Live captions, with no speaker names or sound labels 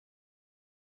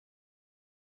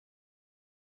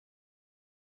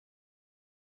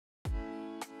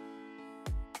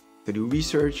to do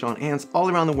research on ants all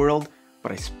around the world,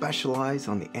 but I specialize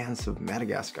on the ants of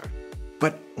Madagascar.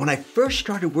 But when I first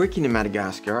started working in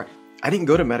Madagascar, I didn't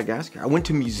go to Madagascar. I went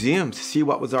to museums to see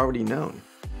what was already known.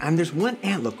 And there's one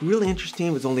ant looked really interesting.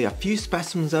 It was only a few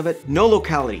specimens of it, no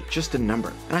locality, just a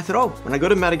number. And I thought, oh, when I go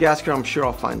to Madagascar, I'm sure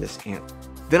I'll find this ant.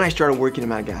 Then I started working in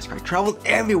Madagascar. I traveled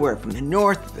everywhere from the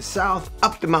north to the south,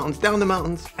 up the mountains, down the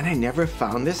mountains, and I never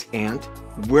found this ant.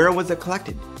 Where was it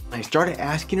collected? I started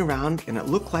asking around, and it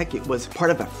looked like it was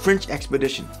part of a French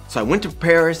expedition. So I went to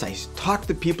Paris, I talked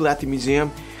to people at the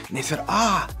museum, and they said,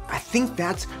 I think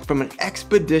that's from an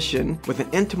expedition with an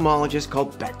entomologist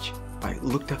called Betch. I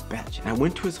looked up Betch, and I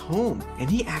went to his home, and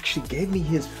he actually gave me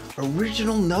his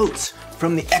original notes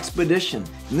from the expedition.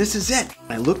 And this is it.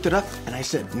 I looked it up, and I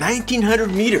said, 1,900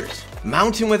 meters,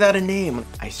 mountain without a name.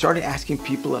 I started asking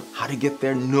people how to get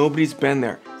there. Nobody's been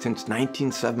there since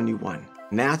 1971.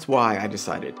 And that's why I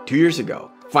decided 2 years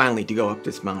ago, finally, to go up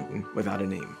this mountain without a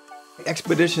name.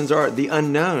 Expeditions are the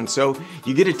unknown, so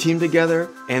you get a team together,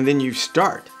 and then you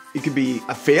start. It could be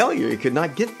a failure. You could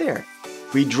not get there.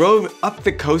 We drove up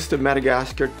the coast of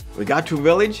Madagascar. We got to a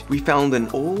village. We found an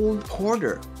old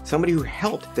porter, somebody who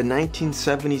helped the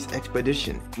 1970s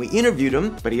expedition. We interviewed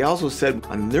him, but he also said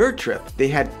on their trip, they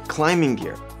had climbing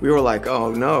gear. We were like,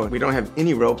 oh no, we don't have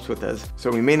any ropes with us, so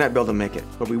we may not be able to make it.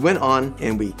 But we went on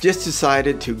and we just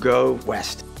decided to go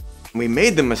west. We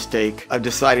made the mistake of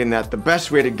deciding that the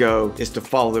best way to go is to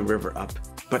follow the river up.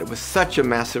 But it was such a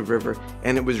massive river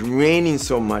and it was raining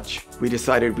so much, we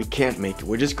decided we can't make it.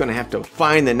 We're just gonna have to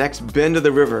find the next bend of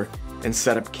the river and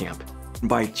set up camp.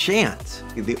 By chance,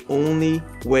 the only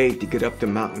way to get up the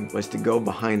mountain was to go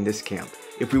behind this camp.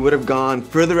 If we would have gone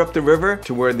further up the river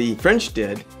to where the French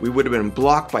did, we would have been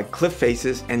blocked by cliff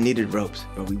faces and needed ropes.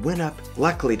 But we went up,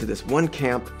 luckily, to this one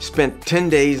camp, spent 10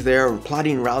 days there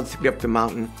plotting routes to get up the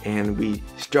mountain, and we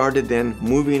started then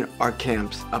moving our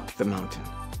camps up the mountain.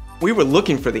 We were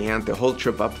looking for the ant the whole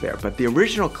trip up there, but the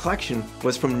original collection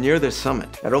was from near the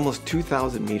summit at almost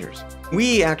 2,000 meters.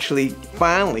 We actually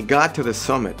finally got to the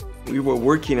summit. We were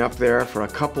working up there for a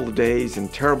couple of days in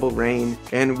terrible rain,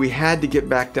 and we had to get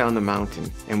back down the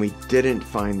mountain, and we didn't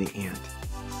find the ant.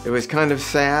 It was kind of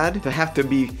sad to have to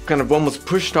be kind of almost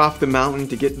pushed off the mountain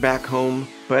to get back home,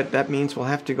 but that means we'll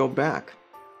have to go back.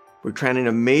 We're planning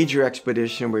a major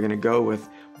expedition. We're going to go with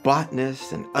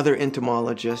botanists and other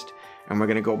entomologists, and we're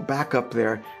going to go back up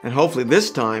there and hopefully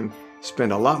this time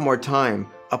spend a lot more time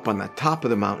up on the top of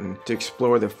the mountain to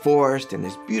explore the forest and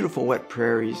these beautiful wet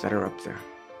prairies that are up there.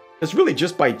 It's really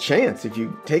just by chance if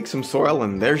you take some soil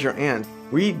and there's your ant.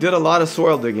 We did a lot of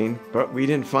soil digging, but we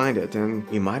didn't find it, and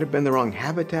we might have been the wrong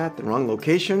habitat, the wrong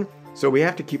location, so we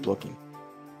have to keep looking.